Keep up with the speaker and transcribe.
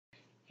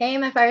Hey,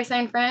 my fire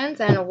sign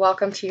friends, and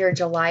welcome to your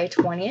July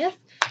 20th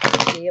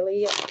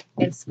daily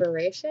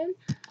inspiration.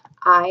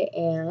 I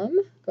am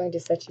going to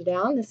set you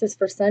down. This is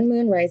for Sun,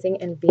 Moon,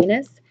 Rising, and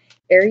Venus,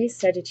 Aries,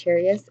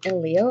 Sagittarius,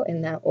 and Leo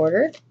in that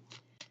order.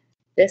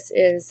 This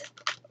is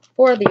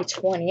for the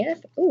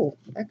 20th. Ooh,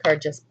 that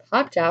card just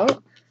popped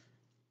out.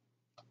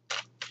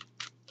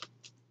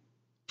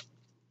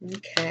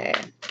 Okay.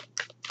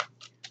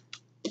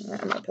 I'm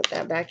going to put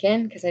that back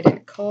in because I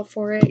didn't call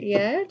for it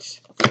yet.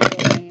 That's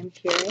what I am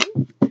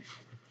hearing.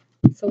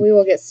 So we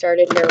will get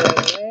started here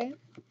right away.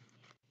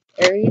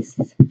 Aries,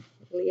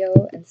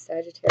 Leo, and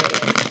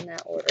Sagittarius in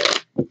that order.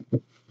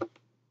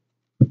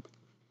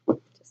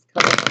 Just a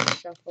couple of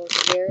shuffles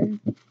here.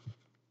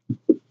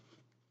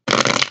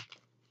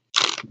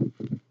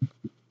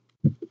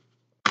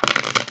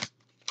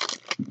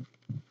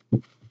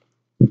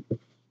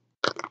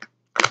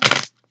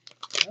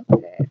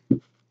 Okay.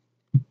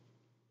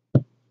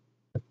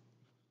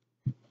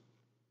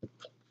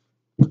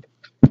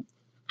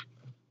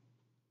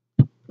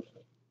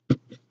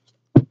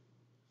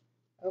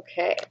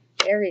 Okay,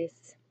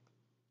 Aries,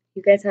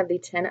 you guys have the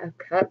 10 of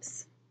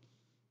Cups.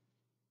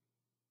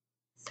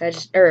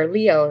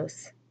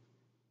 Leos,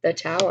 the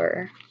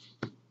Tower.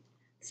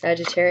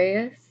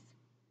 Sagittarius,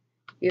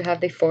 you have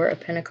the 4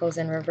 of Pentacles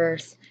in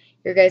reverse.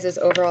 Your guys'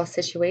 overall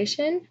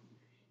situation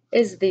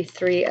is the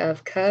 3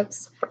 of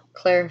Cups,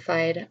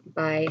 clarified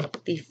by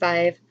the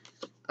 5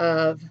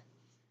 of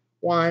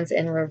Wands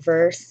in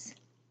reverse.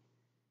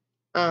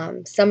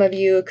 Some of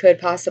you could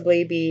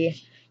possibly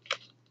be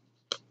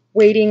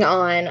waiting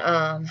on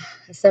a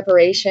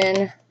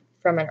separation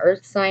from an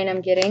earth sign I'm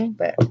getting,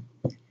 but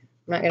I'm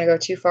not going to go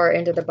too far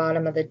into the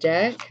bottom of the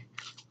deck.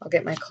 I'll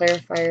get my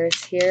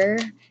clarifiers here.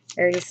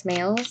 Aries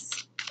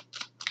males,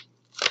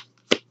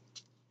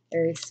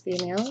 Aries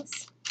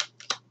females,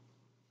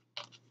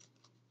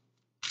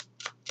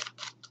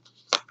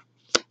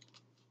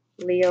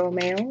 Leo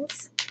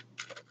males,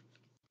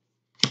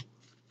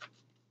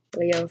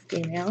 Leo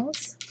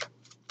females,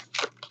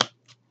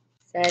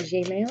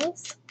 Saggy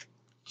males,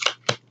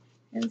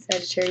 and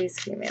Sagittarius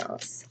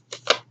females.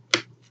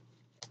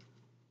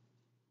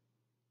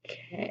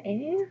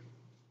 Okay.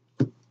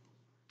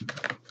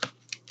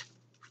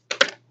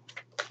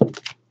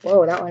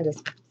 Whoa, that one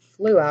just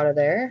flew out of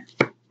there.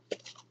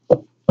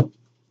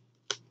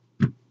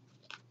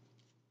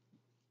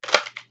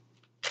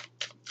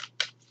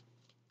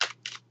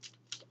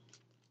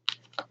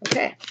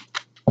 Okay.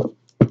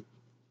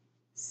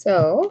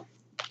 So,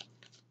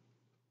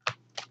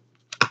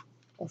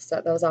 we'll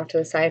set those off to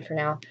the side for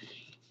now.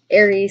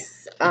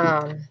 Aries,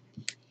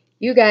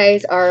 you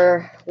guys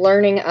are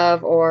learning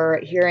of or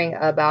hearing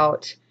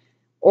about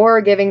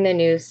or giving the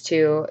news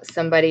to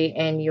somebody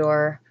in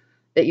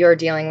that you're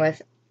dealing with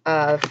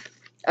of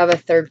a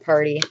third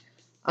party.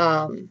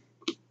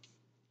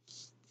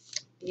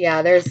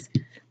 Yeah,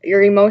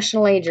 you're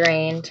emotionally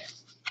drained.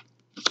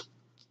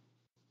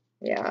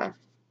 Yeah.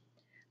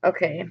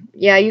 Okay.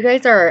 Yeah, you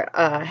guys are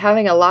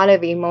having a lot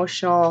of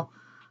emotional,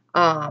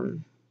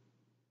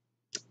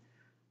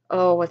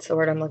 what's the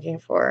word I'm looking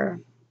for?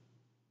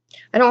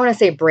 I don't want to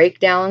say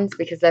breakdowns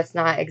because that's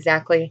not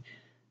exactly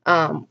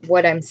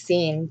what I'm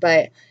seeing,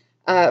 but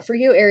for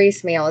you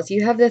Aries males,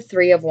 you have the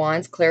 3 of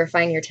Wands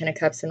clarifying your 10 of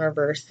Cups in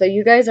reverse. So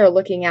you guys are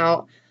looking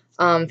out,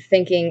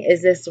 thinking,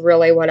 is this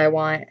really what I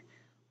want?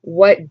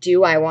 What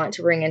do I want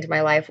to bring into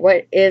my life?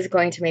 What is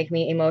going to make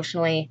me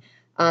emotionally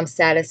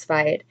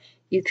satisfied?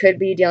 You could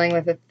be dealing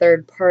with a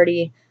third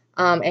party,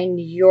 and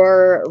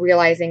you're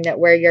realizing that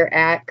where you're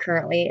at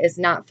currently is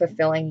not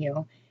fulfilling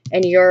you,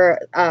 and you're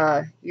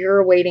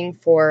waiting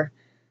for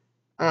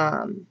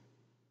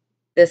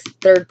this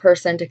third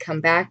person to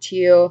come back to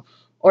you,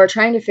 or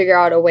trying to figure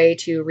out a way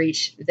to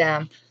reach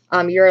them.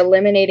 You're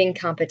eliminating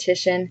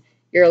competition.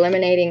 You're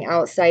eliminating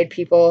outside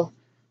people,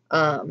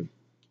 and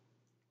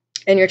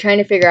you're trying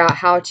to figure out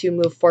how to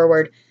move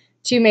forward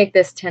to make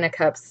this 10 of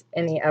Cups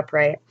in the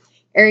upright.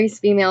 Aries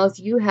females,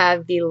 you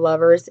have the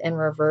Lovers in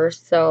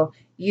reverse, so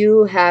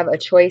you have a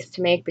choice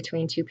to make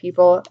between 2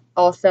 people.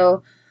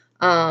 Also,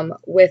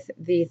 with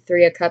the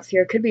 3 of Cups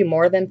here, could be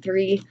more than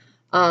 3,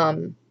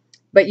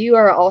 but you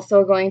are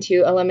also going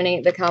to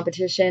eliminate the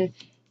competition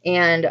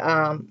and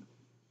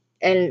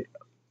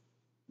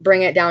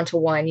bring it down to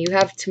 1. You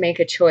have to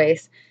make a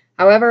choice.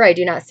 However, I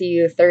do not see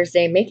you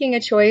Thursday making a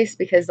choice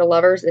because the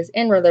Lovers is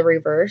in the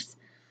reverse.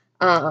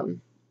 But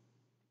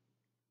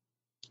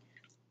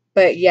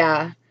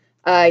yeah,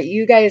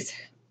 you guys,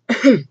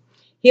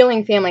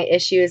 healing family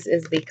issues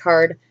is the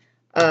card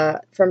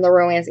from the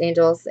Romance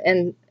Angels,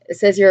 and it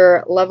says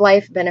your love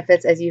life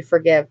benefits as you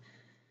forgive.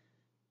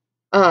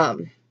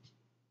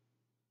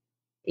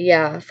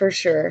 Yeah, for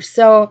sure.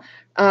 So,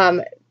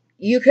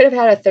 you could have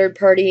had a third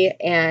party,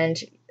 and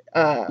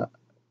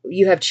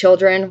you have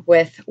children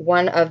with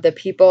one of the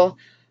people.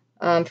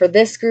 For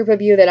this group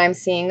of you that I'm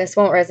seeing, this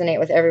won't resonate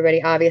with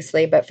everybody,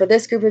 obviously, but for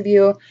this group of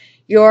you,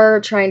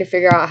 you're trying to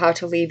figure out how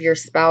to leave your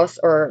spouse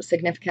or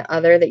significant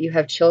other that you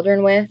have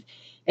children with,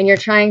 and you're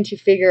trying to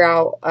figure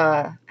out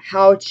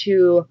how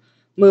to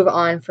move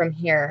on from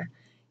here.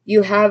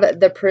 you have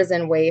the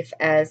prison waif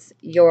as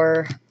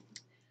your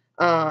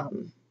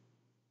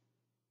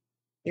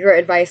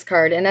advice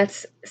card, and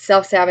that's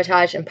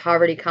self-sabotage and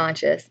poverty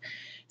conscious.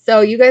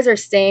 So you guys are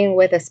staying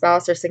with a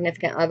spouse or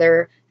significant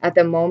other at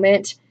the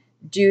moment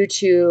due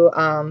to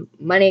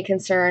money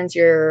concerns.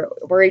 You're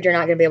worried you're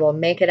not going to be able to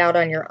make it out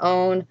on your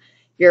own.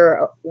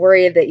 You're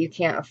worried that you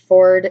can't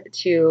afford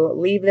to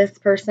leave this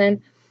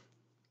person.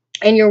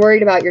 And you're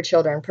worried about your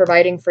children,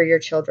 providing for your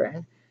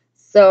children.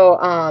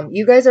 So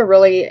you guys are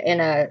really in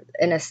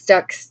a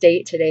stuck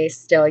state today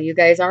still. You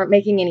guys aren't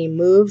making any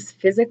moves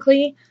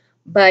physically,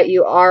 but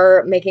you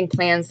are making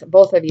plans,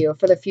 both of you,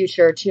 for the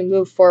future to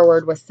move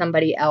forward with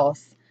somebody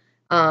else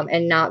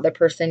and not the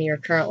person you're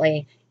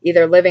currently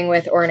either living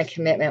with or in a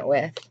commitment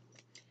with.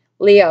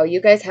 Leo, you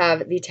guys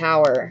have the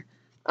Tower.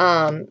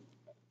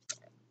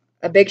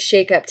 A big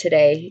shakeup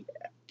today.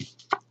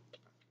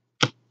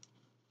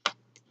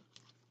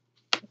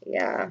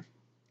 Yeah.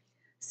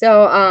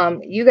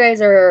 So you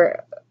guys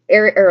are,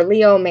 or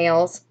Leo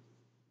males,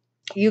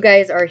 you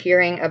guys are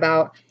hearing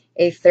about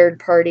a third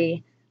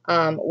party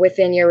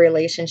within your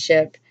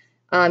relationship.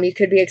 You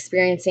could be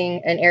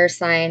experiencing an air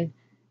sign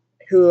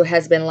who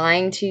has been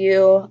lying to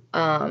you,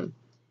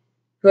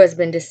 who has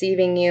been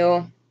deceiving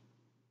you,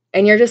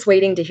 and you're just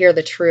waiting to hear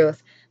the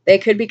truth. They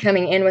could be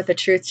coming in with the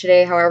truth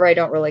today. However, I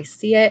don't really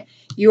see it.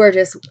 You are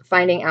just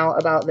finding out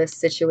about this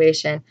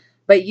situation,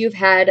 but you've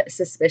had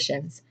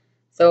suspicions.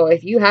 So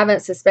if you haven't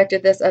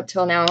suspected this up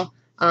till now,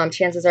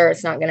 chances are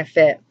it's not going to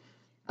fit.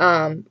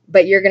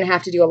 But you're going to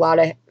have to do a lot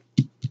of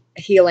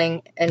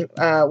healing and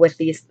with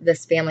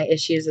this family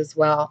issues as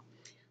well.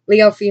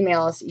 Leo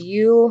females,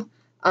 you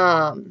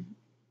have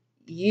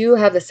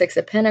the Six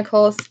of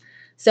Pentacles.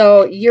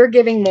 So you're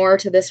giving more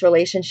to this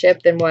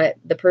relationship than what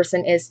the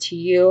person is to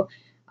you.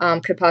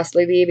 Could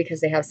possibly be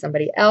because they have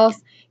somebody else.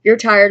 You're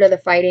tired of the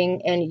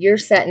fighting and you're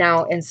set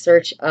now in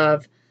search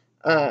of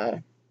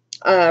a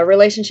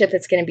relationship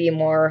that's going to be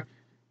more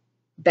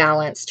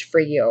balanced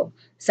for you.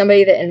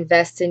 Somebody that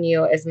invests in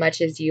you as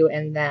much as you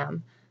in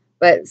them.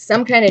 But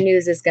some kind of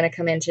news is going to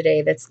come in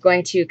today that's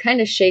going to kind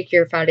of shake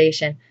your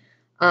foundation.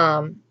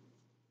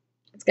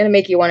 It's going to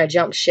make you want to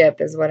jump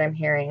ship is what I'm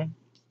hearing.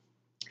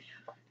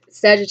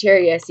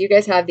 Sagittarius, you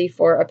guys have the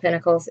Four of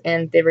Pentacles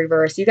in the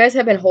reverse. You guys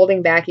have been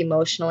holding back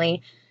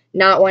emotionally,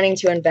 not wanting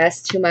to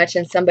invest too much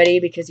in somebody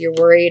because you're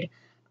worried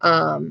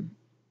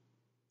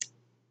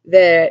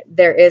that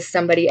there is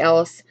somebody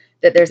else,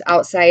 that there's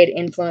outside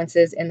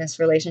influences in this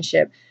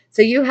relationship.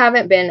 So you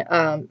haven't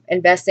been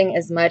investing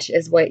as much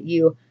as what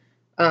you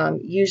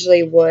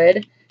usually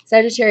would.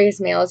 Sagittarius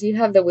males, you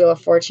have the Wheel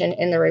of Fortune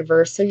in the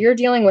reverse. So you're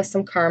dealing with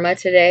some karma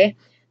today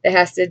that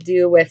has to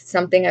do with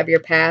something of your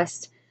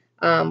past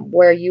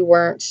where you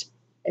weren't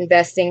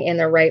investing in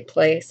the right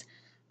place.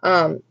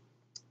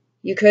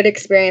 You could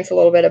experience a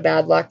little bit of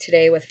bad luck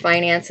today with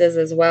finances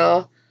as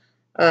well.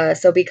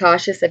 So be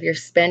cautious of your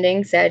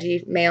spending,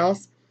 Saggy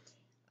males.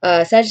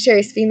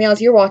 Sagittarius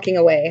females, you're walking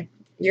away.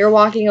 You're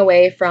walking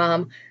away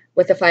from,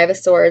 with the Five of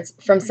Swords,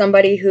 from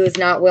somebody who's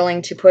not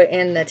willing to put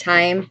in the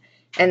time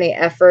and the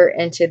effort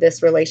into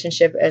this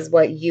relationship as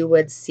what you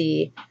would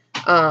see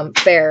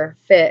fair,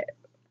 fit.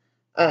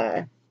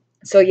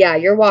 So yeah,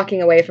 you're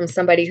walking away from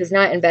somebody who's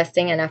not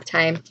investing enough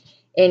time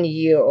in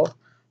you.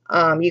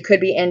 You could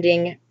be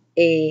ending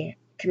a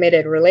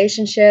committed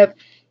relationship.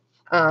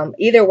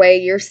 Either way,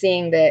 you're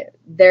seeing that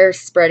they're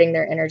spreading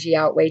their energy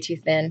out way too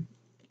thin,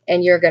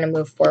 and you're going to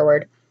move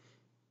forward.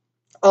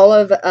 All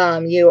of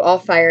all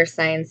fire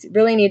signs,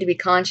 really need to be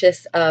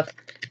conscious of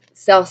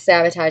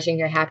self-sabotaging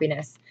your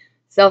happiness,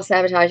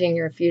 self-sabotaging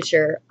your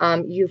future.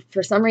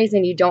 For some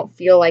reason, you don't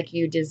feel like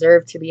you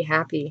deserve to be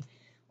happy,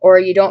 or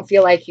you don't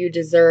feel like you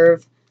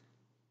deserve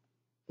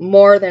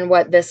more than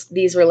what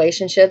these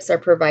relationships are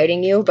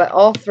providing you. But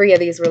all three of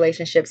these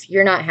relationships,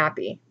 you're not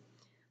happy.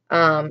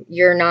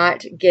 You're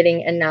not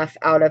getting enough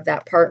out of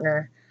that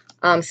partner.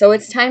 So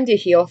it's time to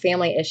heal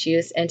family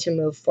issues and to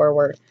move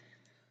forward,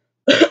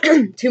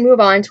 to move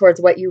on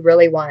towards what you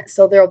really want.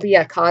 So there'll be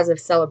a cause of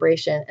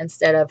celebration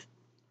instead of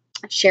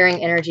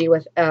sharing energy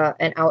with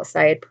an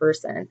outside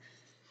person.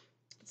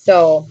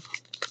 So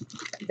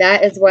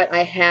that is what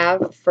I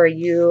have for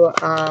you,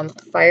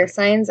 fire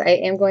signs. I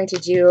am going to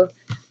do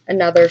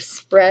another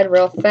spread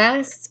real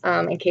fast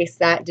in case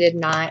that did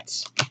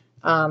not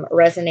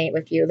resonate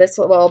with you. This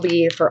will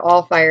be for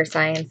all fire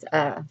signs.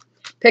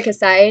 Pick a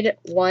side.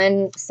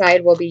 One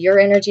side will be your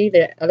energy.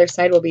 The other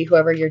side will be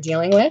whoever you're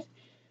dealing with.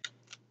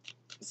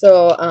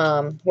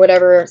 So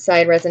whatever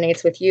side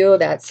resonates with you,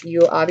 that's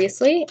you,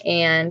 obviously.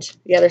 And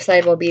the other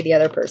side will be the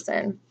other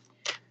person.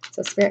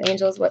 So Spirit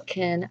Angels, what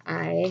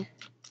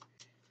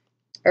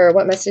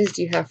messages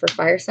do you have for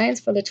fire signs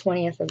for the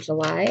 20th of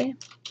July?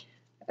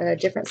 A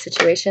different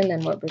situation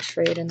than what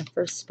portrayed in the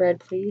first spread,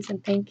 please,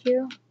 and thank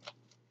you.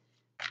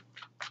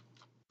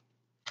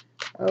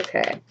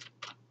 Okay.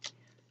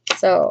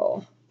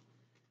 So,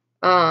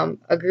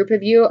 a group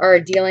of you are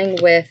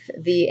dealing with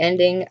the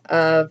ending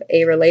of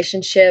a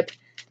relationship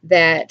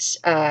that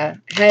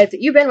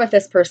you've been with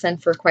this person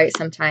for quite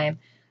some time.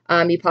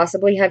 You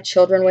possibly have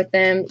children with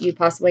them. You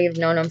possibly have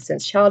known them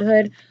since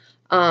childhood.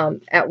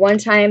 At one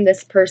time,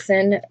 this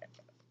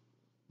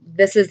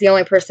is the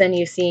only person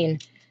you've seen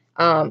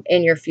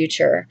in your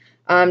future.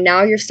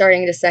 Now you're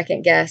starting to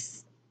second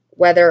guess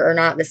whether or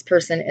not this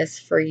person is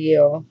for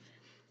you.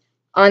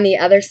 On the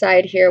other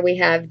side here, we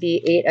have the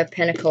 8 of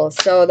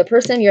Pentacles. So the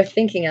person you're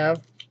thinking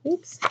of,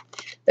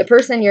 the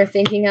person you're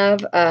thinking of,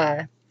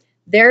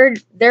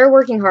 they're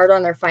working hard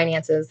on their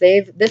finances.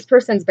 This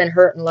person's been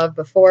hurt in love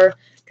before.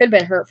 Could have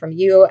been hurt from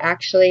you,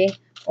 actually,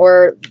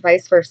 or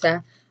vice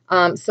versa.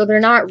 So they're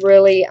not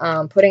really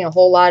putting a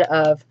whole lot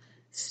of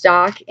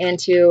stock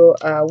into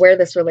where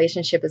this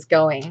relationship is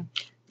going.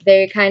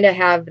 They kind of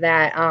have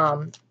that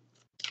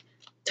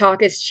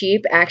talk is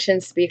cheap,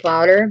 actions speak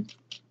louder.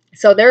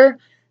 So they're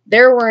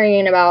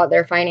worrying about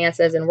their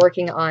finances and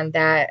working on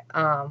that,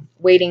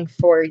 waiting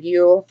for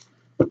you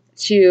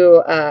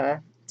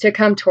to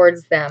come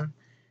towards them,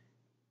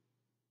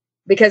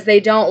 because they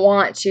don't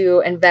want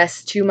to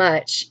invest too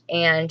much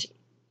and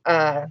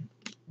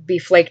be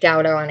flaked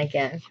out on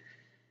again.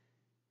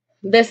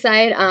 This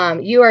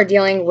side, you are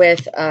dealing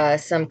with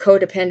some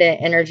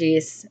codependent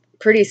energies,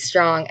 pretty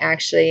strong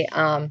actually.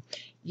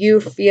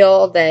 You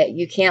feel that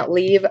you can't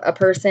leave a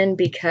person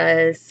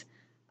because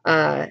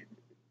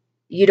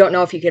you don't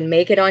know if you can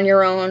make it on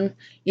your own.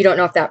 You don't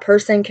know if that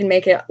person can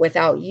make it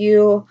without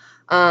you.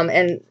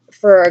 And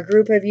for a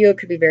group of you, it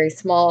could be very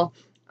small.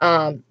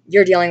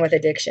 You're dealing with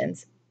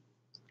addictions.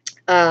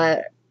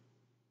 Yeah.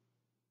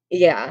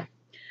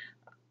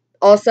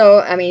 Also,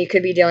 I mean, you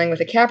could be dealing with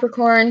a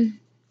Capricorn,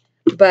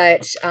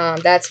 but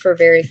that's for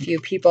very few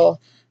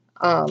people.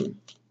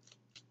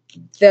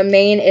 The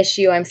main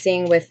issue I'm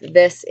seeing with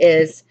this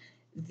is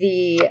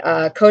the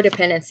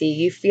codependency.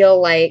 You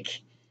feel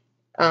like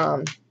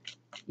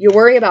you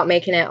worry about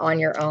making it on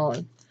your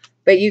own,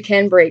 but you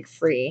can break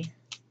free.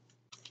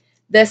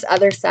 This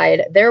other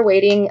side, they're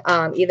waiting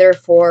either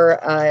for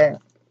a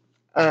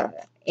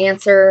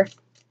answer,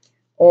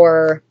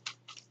 or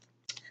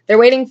they're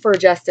waiting for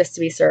justice to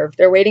be served.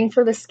 They're waiting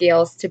for the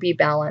scales to be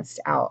balanced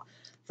out.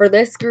 For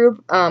this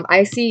group,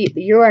 I see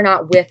you are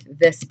not with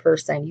this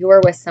person. You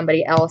are with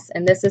somebody else,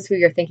 and this is who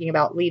you're thinking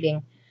about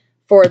leaving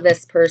for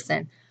this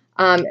person.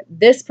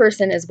 This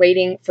person is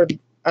waiting for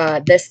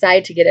this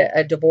side to get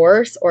a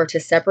divorce or to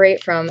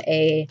separate from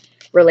a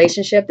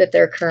relationship that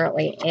they're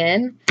currently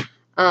in.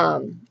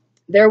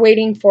 They're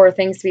waiting for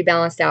things to be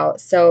balanced out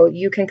so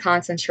you can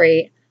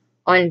concentrate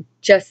on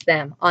just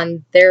them,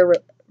 on their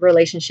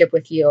relationship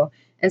with you,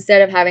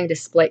 instead of having to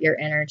split your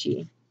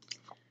energy.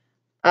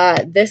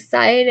 This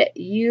side,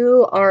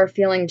 you are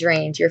feeling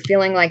drained. You're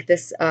feeling like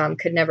this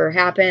could never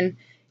happen.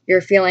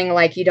 You're feeling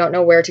like you don't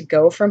know where to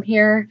go from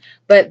here.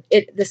 But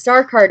the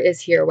star card is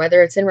here,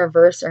 whether it's in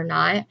reverse or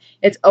not.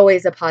 It's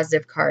always a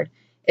positive card.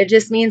 It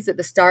just means that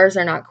the stars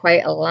are not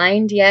quite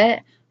aligned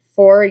yet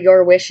for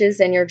your wishes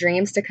and your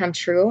dreams to come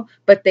true,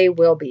 but they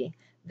will be.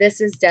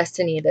 This is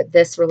destiny that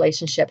this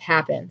relationship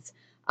happens.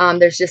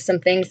 There's just some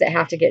things that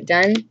have to get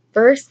done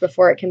first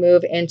before it can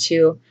move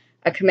into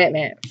a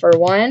commitment. For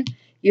one,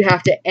 you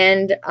have to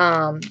end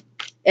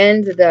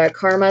the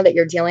karma that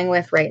you're dealing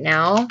with right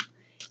now,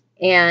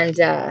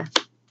 and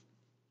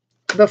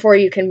before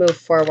you can move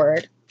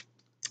forward.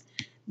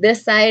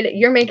 This side,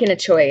 you're making a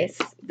choice.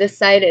 This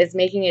side is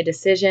making a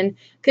decision.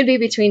 Could be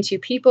between two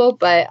people,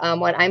 but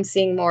what I'm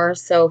seeing more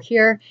so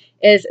here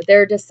is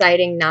they're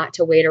deciding not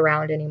to wait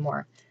around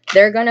anymore.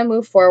 They're going to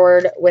move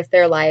forward with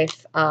their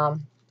life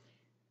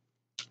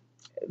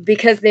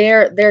because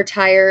they're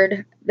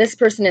tired. This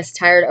person is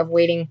tired of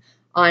waiting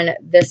on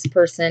this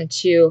person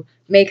to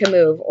make a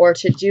move or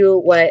to do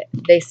what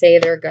they say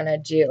they're going to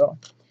do.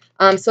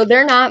 So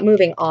they're not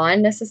moving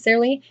on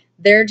necessarily.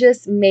 They're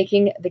just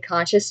making the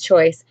conscious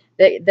choice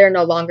that they're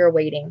no longer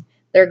waiting.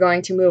 They're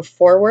going to move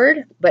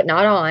forward, but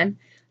not on,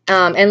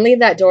 and leave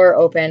that door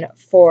open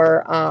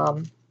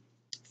for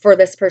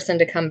this person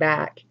to come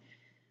back.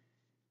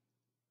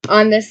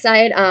 On this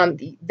side,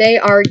 they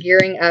are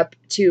gearing up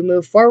to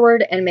move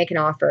forward and make an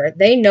offer.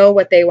 They know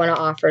what they want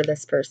to offer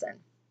this person,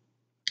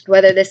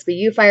 whether this be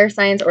you fire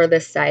signs or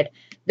this side.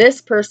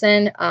 This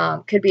person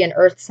could be an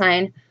earth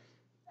sign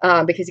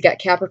because you got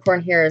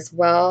Capricorn here as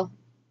well,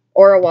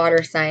 or a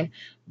water sign.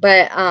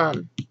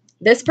 But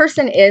this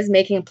person is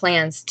making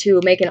plans to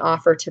make an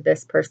offer to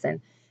this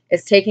person.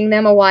 It's taking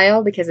them a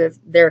while because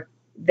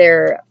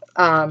they're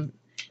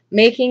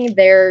making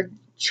their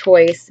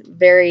choice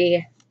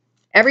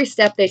every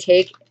step they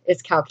take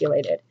is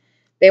calculated.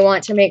 They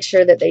want to make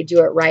sure that they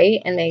do it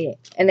right, and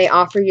they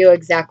offer you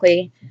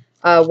exactly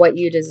what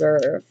you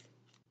deserve.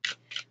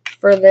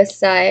 For this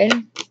side,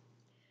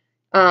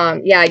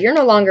 yeah, you're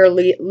no longer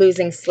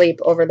losing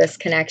sleep over this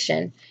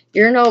connection.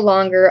 You're no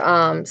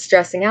longer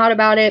stressing out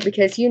about it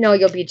because you know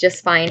you'll be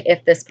just fine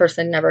if this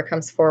person never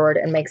comes forward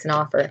and makes an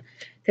offer.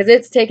 Because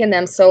it's taken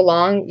them so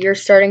long, you're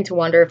starting to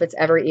wonder if it's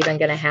ever even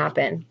going to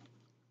happen.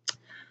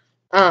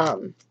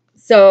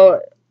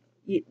 So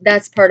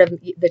that's part of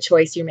the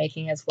choice you're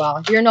making as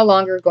well. You're no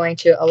longer going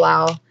to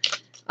allow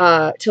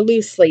to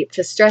lose sleep,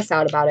 to stress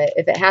out about it.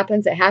 If it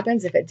happens, it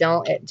happens. If it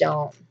don't, it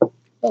don't.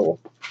 Oh,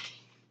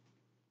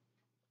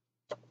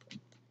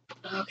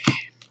 okay.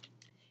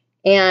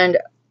 And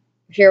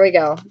here we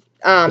go.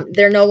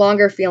 They're no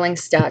longer feeling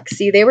stuck.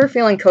 See, they were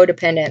feeling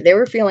codependent. They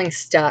were feeling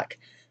stuck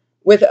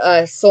with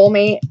a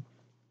soulmate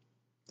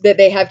that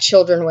they have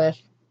children with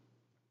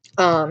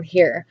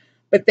here.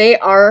 But they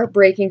are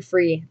breaking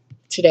free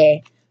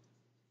today.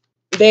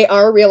 They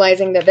are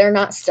realizing that they're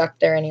not stuck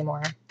there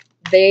anymore.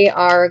 They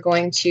are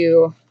going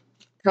to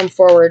come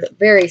forward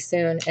very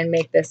soon and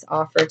make this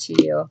offer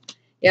to you.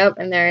 Yep,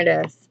 and there it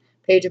is.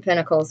 Page of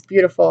Pentacles.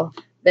 Beautiful.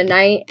 The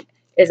Knight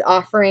is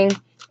offering,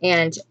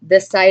 and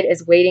this side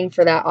is waiting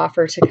for that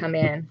offer to come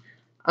in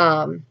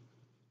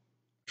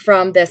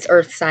from this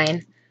earth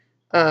sign.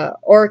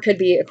 Or it could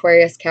be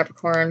Aquarius,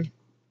 Capricorn.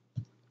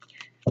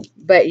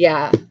 But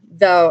yeah,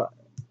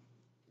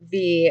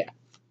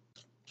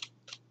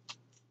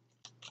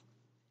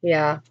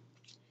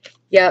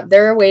 yeah,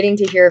 they're waiting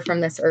to hear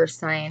from this earth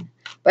sign.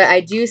 But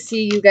I do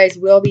see you guys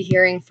will be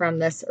hearing from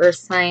this earth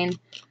sign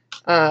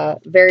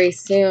very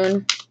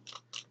soon.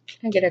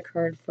 Can I get a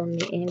card from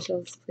the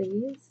angels,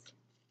 please?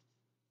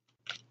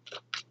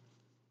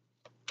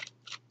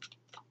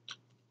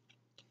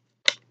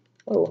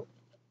 Oh,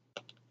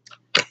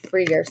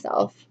 free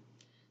yourself.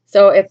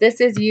 So if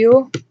this is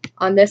you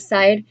on this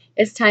side,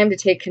 it's time to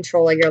take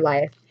control of your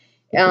life.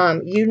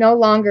 You no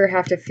longer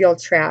have to feel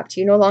trapped.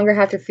 You no longer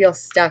have to feel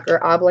stuck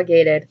or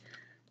obligated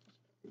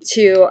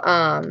to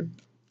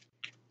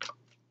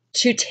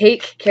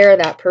take care of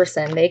that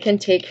person. They can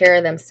take care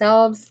of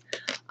themselves.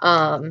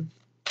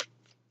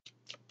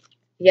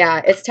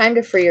 Yeah, it's time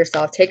to free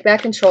yourself. Take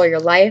back control of your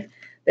life.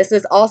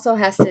 This also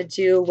has to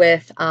do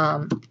with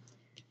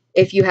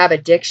if you have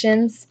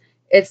addictions.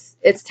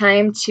 It's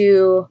time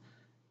to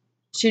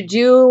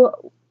do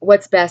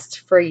what's best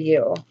for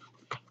you.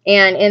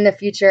 And in the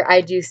future,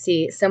 I do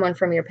see someone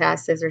from your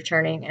past is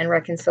returning and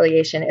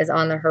reconciliation is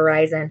on the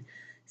horizon.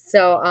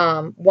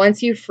 So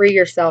once you free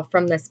yourself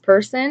from this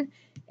person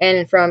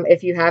and from,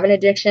 if you have an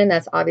addiction,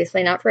 that's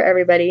obviously not for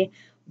everybody.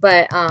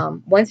 But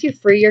once you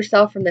free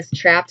yourself from this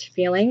trapped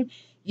feeling,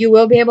 you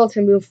will be able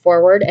to move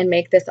forward and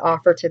make this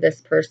offer to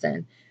this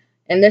person.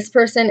 And this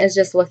person is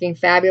just looking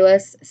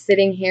fabulous,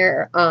 sitting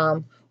here,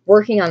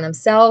 working on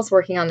themselves,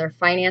 working on their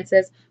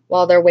finances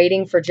while they're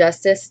waiting for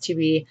justice to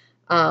be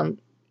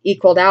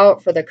equaled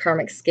out, for the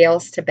karmic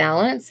scales to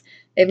balance.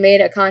 They've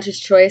made a conscious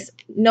choice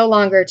no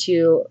longer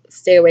to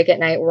stay awake at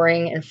night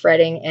worrying and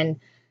fretting and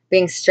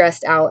being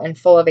stressed out and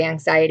full of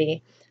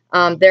anxiety.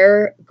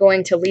 They're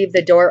going to leave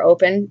the door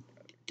open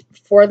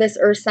for this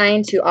earth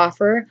sign to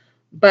offer,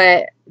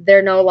 but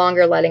they're no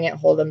longer letting it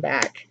hold them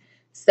back.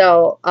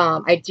 So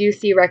I do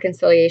see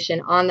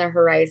reconciliation on the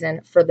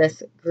horizon for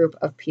this group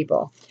of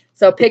people.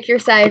 So pick your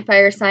side,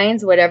 fire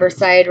signs, whatever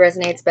side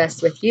resonates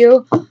best with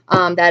you.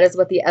 That is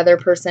what the other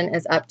person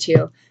is up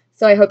to.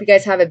 So I hope you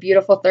guys have a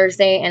beautiful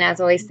Thursday. And as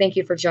always, thank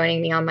you for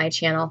joining me on my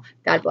channel.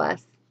 God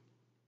bless.